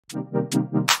What's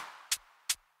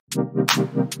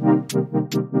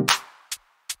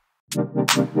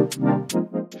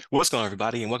going on,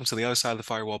 everybody, and welcome to the other side of the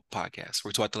Firewall podcast, where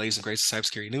we talk the latest and greatest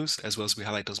cybersecurity news, as well as we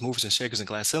highlight those movers and shakers and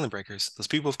glass ceiling breakers, those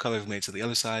people of color who've made it to the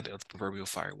other side of the proverbial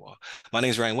firewall. My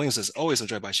name is Ryan Williams. As always, I'm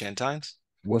joined by Shannon.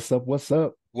 What's up? What's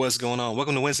up? What's going on?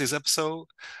 Welcome to Wednesday's episode.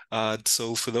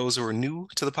 So for those who are new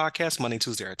to the podcast, Monday and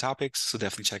Tuesday are topics, so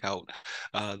definitely check out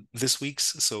this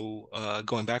week's. So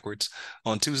going backwards,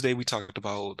 on Tuesday we talked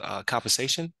about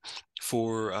compensation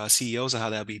for CEOs and how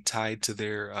that'll be tied to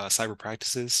their cyber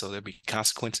practices. So there'll be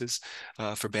consequences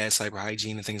for bad cyber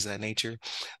hygiene and things of that nature.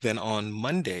 Then on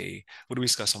Monday, what do we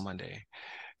discuss on Monday?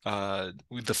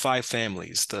 With the five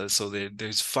families.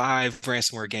 There's five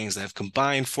ransomware gangs that have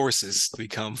combined forces to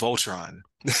become Voltron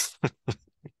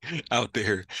out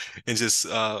there, and just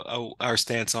our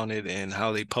stance on it and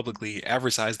how they publicly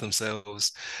advertise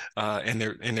themselves and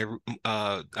their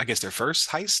I guess their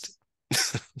first heist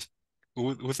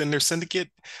within their syndicate.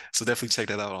 So definitely check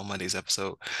that out on Monday's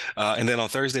episode. And then on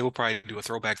Thursday we'll probably do a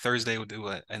throwback Thursday. We'll do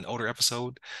an older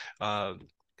episode.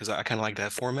 Because I kind of like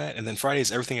that format. And then Friday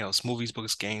is everything else: movies,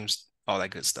 books, games, all that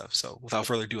good stuff. So without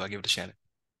further ado, I give it to Shannon.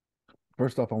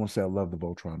 First off, I want to say I love the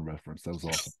Voltron reference. That was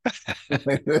awesome.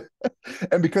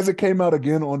 And because it came out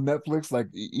again on Netflix, like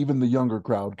even the younger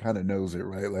crowd kind of knows it,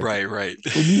 right? Like Right.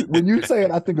 when you say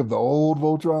it, I think of the old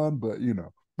Voltron,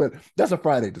 but that's a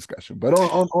Friday discussion. But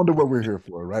on to what we're here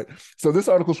for, right? So this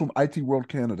article is from IT World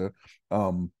Canada,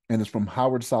 and it's from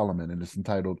Howard Solomon, and it's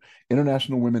entitled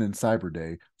 "International Women in Cyber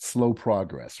Day: Slow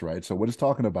Progress." Right. So what it's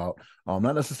talking about,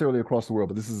 not necessarily across the world,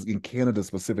 but this is in Canada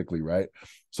specifically, right?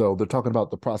 So they're talking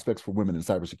about the prospects for women in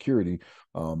cybersecurity,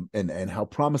 and how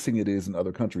promising it is in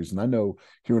other countries. And I know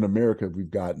here in America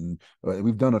we've done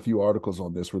a few articles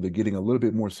on this where they're getting a little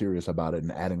bit more serious about it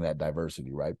and adding that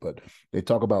diversity, right? But they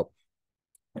talk about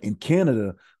in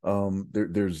Canada,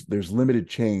 there's limited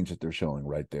change that they're showing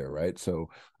right there, right? So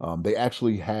they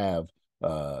actually have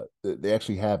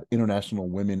International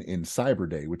Women in Cyber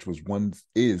Day, which was 1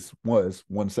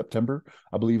 September,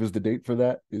 I believe is the date for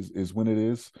that, is when it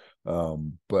is.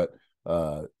 But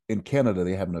in Canada,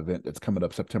 they have an event that's coming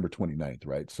up September 29th,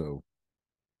 right? So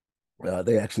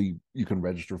you can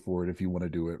register for it if you want to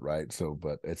do it, right? So,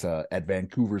 but it's at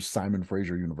Vancouver's Simon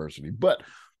Fraser University. But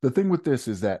the thing with this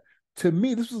is that, to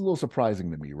me, this was a little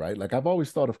surprising to me, right? Like I've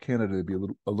always thought of Canada to be a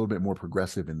little bit more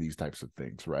progressive in these types of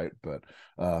things, right? But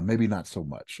maybe not so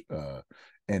much.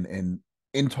 And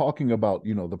in talking about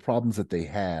the problems that they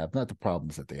have, not the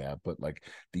problems that they have, but like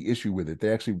the issue with it, they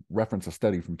actually reference a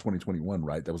study from 2021,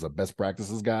 right? That was a best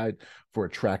practices guide for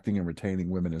attracting and retaining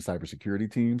women in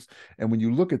cybersecurity teams. And when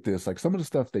you look at this, like some of the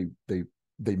stuff they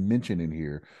mention in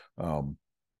here,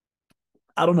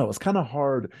 I don't know. It's kind of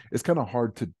hard. It's kind of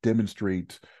hard to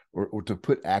demonstrate or to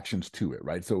put actions to it,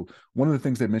 right? So one of the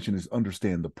things they mentioned is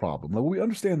understand the problem. Like, we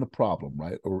understand the problem,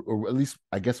 right? Or at least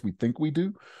I guess we think we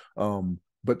do.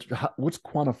 But what's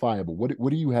quantifiable? What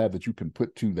do you have that you can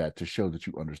put to that to show that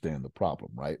you understand the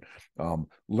problem, right?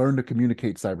 Learn to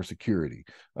communicate cybersecurity.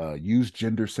 Use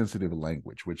gender sensitive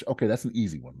language, which, okay, that's an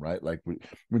easy one, right? Like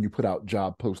when you put out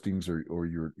job postings or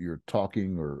you're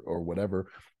talking or whatever.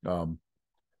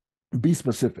 Be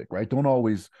specific, right? Don't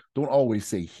always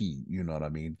say he, you know what I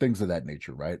mean? Things of that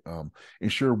nature, right?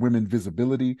 Ensure women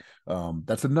visibility.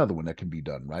 That's another one that can be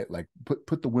done, right? Like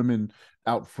put the women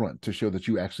out front to show that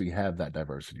you actually have that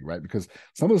diversity, right? Because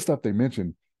some of the stuff they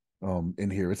mentioned in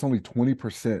here, it's only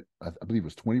 20%, I believe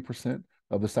it's 20%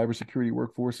 of the cybersecurity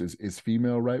workforce is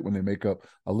female, right? When they make up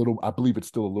I believe it's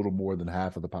still a little more than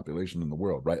half of the population in the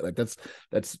world, right? Like that's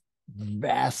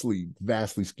vastly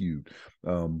skewed.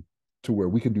 To where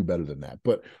we can do better than that.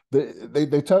 But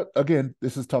they talk again,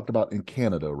 this is talked about in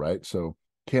Canada, right? So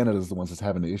Canada is the ones that's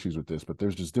having the issues with this, but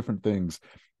there's just different things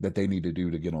that they need to do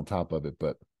to get on top of it.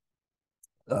 But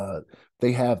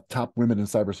they have top women in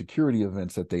cybersecurity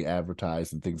events that they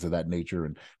advertise and things of that nature,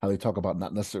 and how they talk about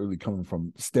not necessarily coming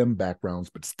from STEM backgrounds,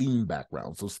 but STEAM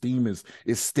backgrounds. So STEAM is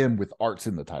STEM with arts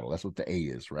in the title. That's what the A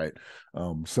is, right?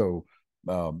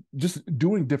 Just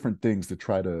doing different things to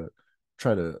try to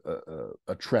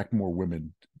attract more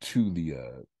women to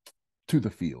the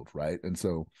field, right? And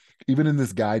so even in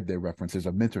this guide they reference, there's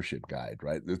a mentorship guide,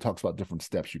 right? It talks about different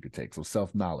steps you could take. So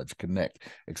self-knowledge, connect,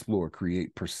 explore,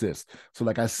 create, persist. So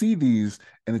like I see these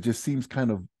and it just seems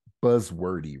kind of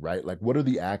buzzwordy, right? Like, what are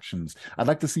the actions? I'd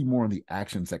like to see more on the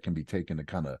actions that can be taken to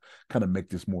kind of make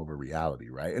this more of a reality,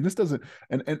 right? And this doesn't,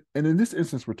 and in this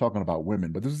instance, we're talking about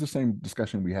women, but this is the same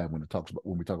discussion we have when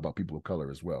we talk about people of color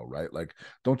as well, right? Like,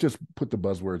 don't just put the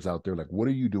buzzwords out there. Like, what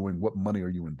are you doing? What money are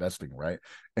you investing, right?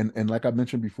 And like I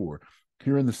mentioned before,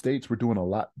 here in the States, we're doing a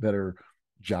lot better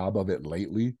job of it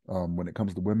lately when it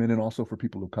comes to women and also for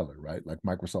people of color, right? Like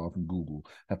Microsoft and Google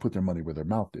have put their money where their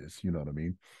mouth is. You know what I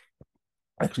mean?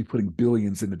 Actually putting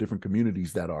billions into different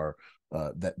communities that are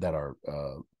that are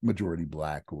majority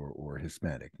black or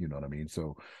Hispanic. You know what I mean?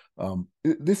 So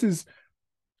this is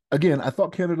again, I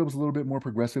thought Canada was a little bit more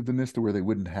progressive than this to where they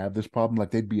wouldn't have this problem.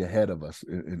 Like they'd be ahead of us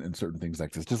in certain things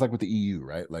like this, just like with the EU,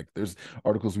 right? Like there's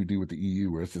articles we do with the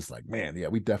EU where it's just like, man, yeah,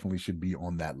 we definitely should be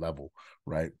on that level,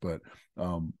 right? But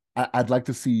I'd like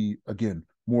to see, again,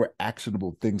 more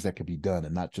actionable things that could be done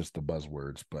and not just the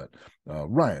buzzwords. But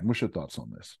Ryan, what's your thoughts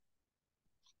on this?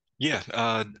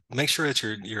 Yeah, make sure that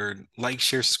you're like,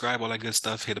 share, subscribe, all that good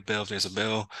stuff. Hit a bell if there's a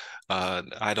bell.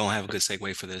 I don't have a good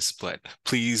segue for this, but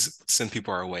please send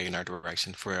people our way in our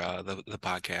direction for the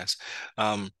podcast.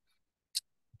 Um,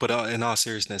 but in all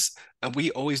seriousness, we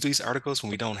always do these articles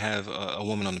when we don't have a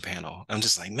woman on the panel. I'm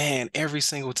just like, man, every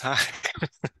single time.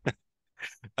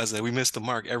 I was like, we missed the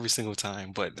mark every single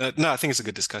time. But no, I think it's a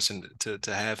good discussion to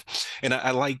have, and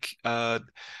I like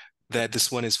that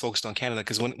this one is focused on Canada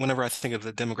because whenever I think of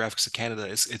the demographics of Canada,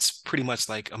 it's pretty much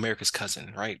like America's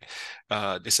cousin, right?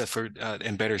 Except for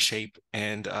in better shape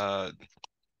and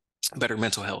better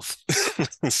mental health.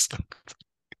 So,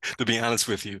 to be honest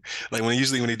with you, like when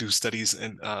they do studies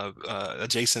and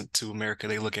adjacent to America,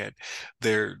 they look at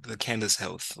the Canada's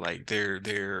health, like their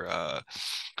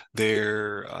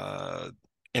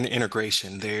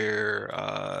integration,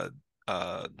 their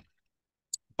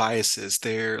biases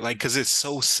there, like because it's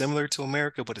so similar to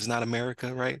America, but it's not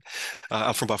America, right?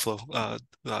 I'm from Buffalo,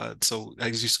 so I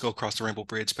used to go across the Rainbow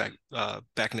Bridge back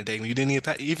in the day when you didn't need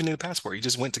even need a passport. You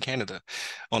just went to Canada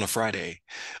on a Friday,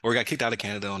 or got kicked out of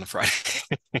Canada on a Friday,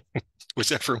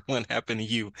 whichever one happened to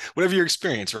you, whatever your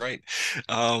experience, right?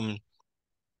 Um,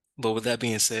 but with that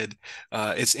being said,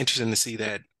 it's interesting to see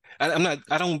that.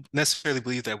 I don't necessarily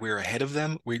believe that we're ahead of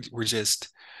them. We're just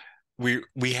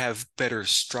we have better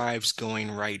strives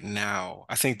going right now.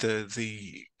 I think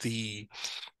the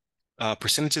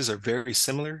percentages are very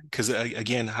similar because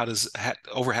again, how does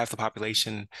over half the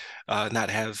population not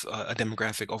have a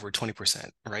demographic over 20%,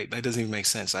 right? That doesn't even make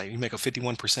sense. Like you make a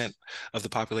 51% of the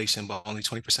population, but only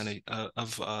 20%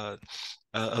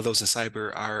 of those in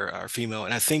cyber are female.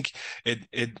 And I think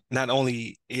it not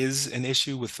only is an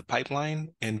issue with the pipeline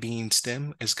and being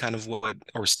STEM is kind of what,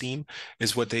 or STEAM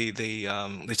is what they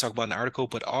talk about in the article,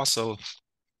 but also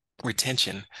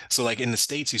retention. So like in the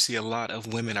States, you see a lot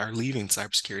of women are leaving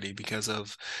cybersecurity because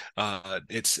of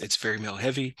it's very male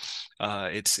heavy.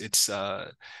 It's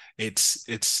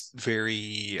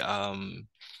very uh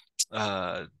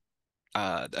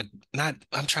not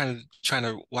I'm trying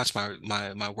to watch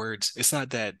my words. It's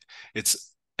not that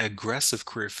it's aggressive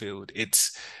career field.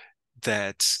 It's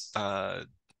that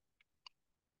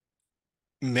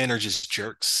men are just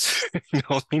jerks. You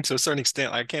know what I mean? To a certain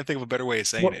extent, I can't think of a better way of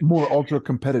saying it. More ultra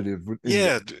competitive is what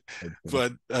Yeah, I'd say.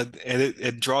 but and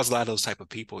it draws a lot of those type of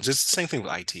people. Just the same thing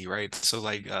with IT, right? So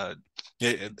like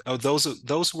those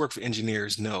who work for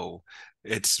engineers know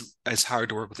it's hard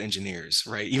to work with engineers,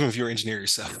 right? Even if you're an engineer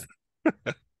yourself.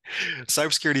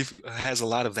 Cybersecurity has a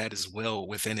lot of that as well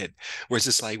within it, where it's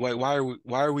just like, why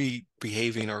are we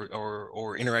behaving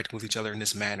or interacting with each other in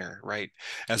this manner, right?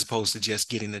 As opposed to just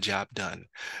getting the job done.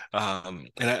 And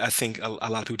I think a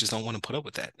lot of people just don't want to put up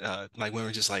with that. Like when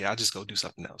we're just like, I'll just go do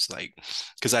something else, like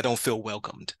because I don't feel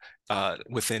welcomed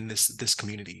within this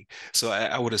community. So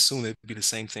I would assume it'd be the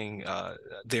same thing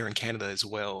there in Canada as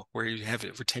well, where you have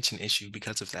a retention issue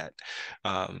because of that.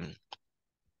 Um,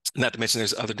 Not to mention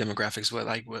there's other demographics where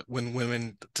like when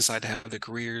women decide to have their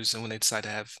careers and when they decide to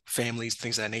have families,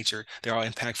 things of that nature, they're all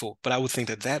impactful. But I would think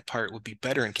that that part would be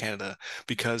better in Canada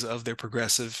because of their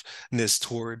progressiveness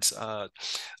towards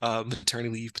maternity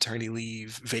leave, paternity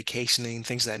leave, vacationing,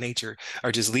 things of that nature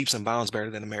are just leaps and bounds better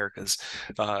than America's.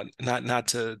 Not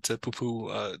to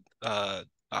poo-poo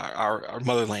our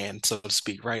motherland, so to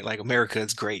speak, right? Like America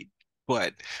is great.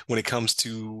 But when it comes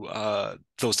to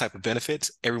those type of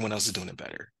benefits, everyone else is doing it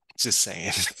better. Just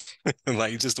saying,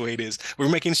 like just the way it is. We're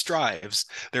making strides.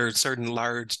 There are certain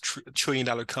large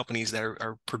trillion-dollar companies that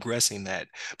are progressing that,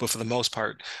 but for the most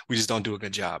part, we just don't do a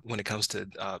good job when it comes to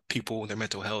people, their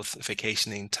mental health,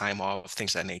 vacationing, time off,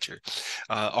 things of that nature.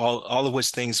 All of which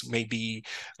things may be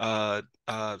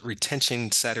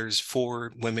retention setters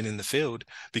for women in the field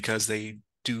because they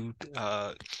do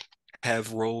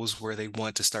have roles where they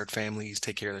want to start families,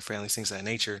 take care of their families, things of that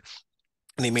nature.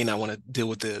 and they may not want to deal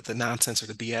with the nonsense or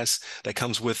the BS that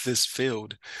comes with this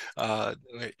field uh,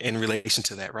 in relation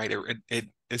to that, right?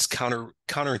 It's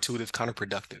counterintuitive,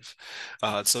 counterproductive.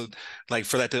 So, like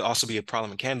for that to also be a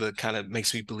problem in Canada, kind of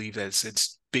makes me believe that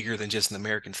it's bigger than just an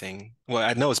American thing. Well,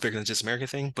 I know it's bigger than just an American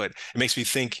thing, but it makes me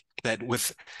think that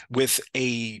with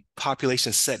a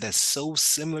population set that's so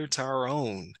similar to our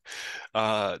own,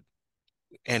 uh,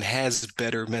 and has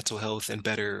better mental health and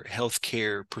better health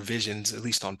care provisions, at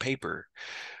least on paper,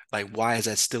 like why is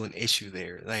that still an issue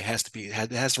there? Like it has to be,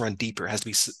 it has to run deeper, it has to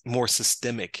be more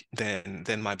systemic than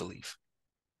my belief.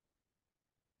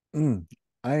 Mm,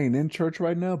 I ain't in church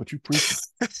right now, but you preaching,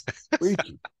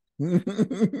 preaching.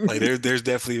 Like there's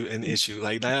definitely an issue.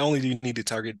 Like not only do you need to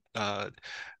target like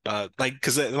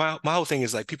because my whole thing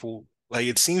is like people, like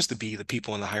it seems to be the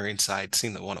people on the hiring side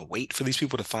seem to want to wait for these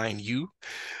people to find you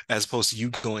as opposed to you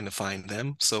going to find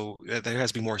them. So there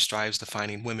has to be more strives to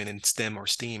finding women in STEM or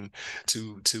STEAM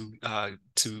to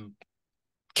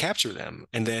capture them,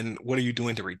 and then what are you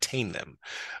doing to retain them?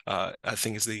 I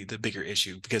think is the bigger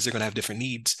issue, because they're going to have different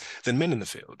needs than men in the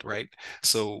field, right?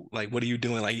 So like what are you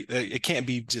doing? Like it can't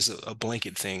be just a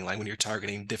blanket thing, like when you're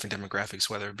targeting different demographics,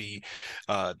 whether it be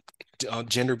uh on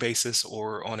gender basis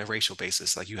or on a racial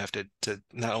basis. Like you have to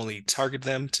not only target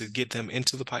them to get them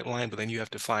into the pipeline, but then you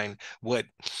have to find what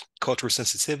cultural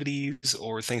sensitivities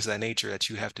or things of that nature that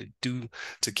you have to do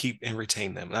to keep and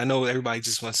retain them. And I know everybody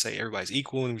just wants to say everybody's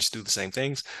equal and we should do the same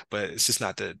things, but it's just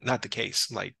not the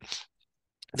case. Like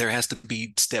there has to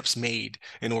be steps made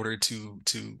in order to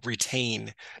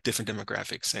retain different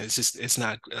demographics, and it's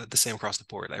not the same across the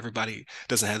board. Everybody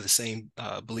doesn't have the same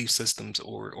belief systems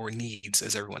or needs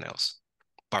as everyone else,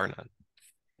 bar none.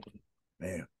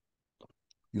 Man,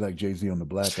 you like Jay-Z on the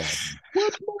Black album.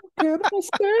 What more can I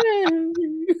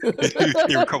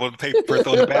You recover the paper,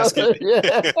 throw in the basket. say?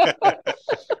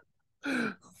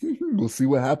 Yeah. We'll see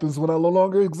what happens when I no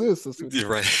longer exist. That's what he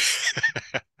You're said.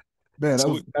 right. Man,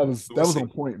 So that we'll was see. on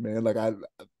point, man. Like I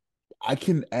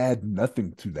can add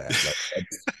nothing to that. Like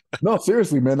no,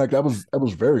 seriously, man. Like that was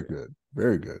very good.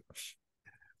 Very good.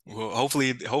 Well,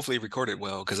 hopefully it recorded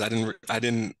well, because I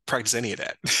didn't practice any of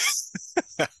that.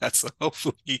 So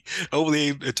hopefully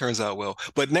it turns out well.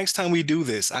 But next time we do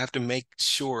this, I have to make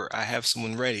sure I have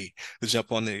someone ready to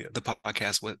jump on the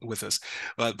podcast with us.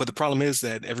 But the problem is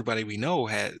that everybody we know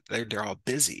they're all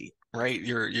busy, right?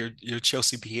 Your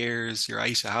Chelsea Pierre's, your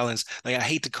Aisha Hollins. Like I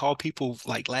hate to call people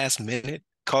like last minute,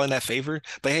 calling that favor,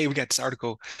 but hey, we got this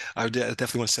article.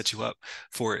 Definitely want to set you up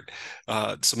for it.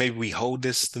 So maybe we hold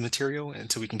the material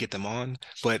until we can get them on.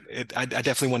 But I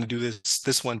definitely want to do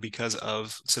this one because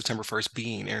of September 1st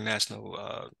being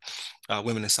International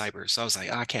Women in Cyber. So I was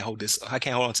like, I can't hold this. I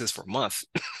can't hold on to this for a month.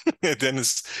 Then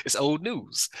it's old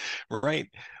news, right?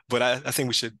 But I think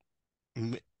we should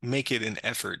make it an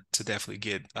effort to definitely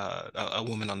get a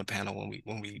woman on the panel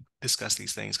when we discuss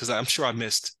these things, because I'm sure I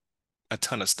missed a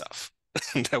ton of stuff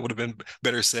that would have been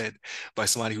better said by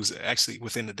somebody who's actually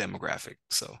within the demographic.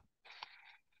 So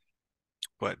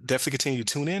but definitely continue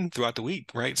to tune in throughout the week,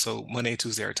 right? So Monday,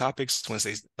 Tuesday are topics.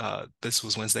 Wednesdays, this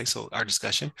was Wednesday, so our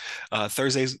discussion.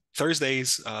 Thursdays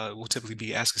will typically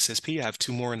be Ask a CSP. I have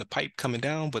two more in the pipe coming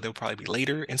down, but they'll probably be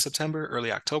later in September,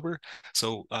 early October.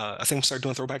 So I think we'll start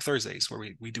doing Throwback Thursdays, where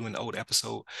we do an old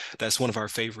episode that's one of our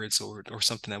favorites, or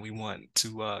something that we want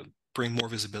to bring more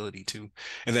visibility to.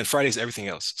 And then Fridays, everything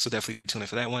else. So definitely tune in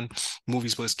for that one.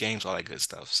 Movies, books, games, all that good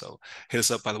stuff. So hit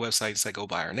us up by the websites that go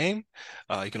by our name.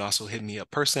 You can also hit me up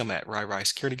personally. I'm at RyRy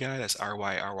Security Guy. That's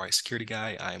RYRY Security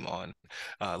Guy. I'm on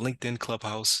LinkedIn,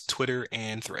 Clubhouse, Twitter,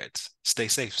 and Threads. Stay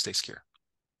safe, stay secure.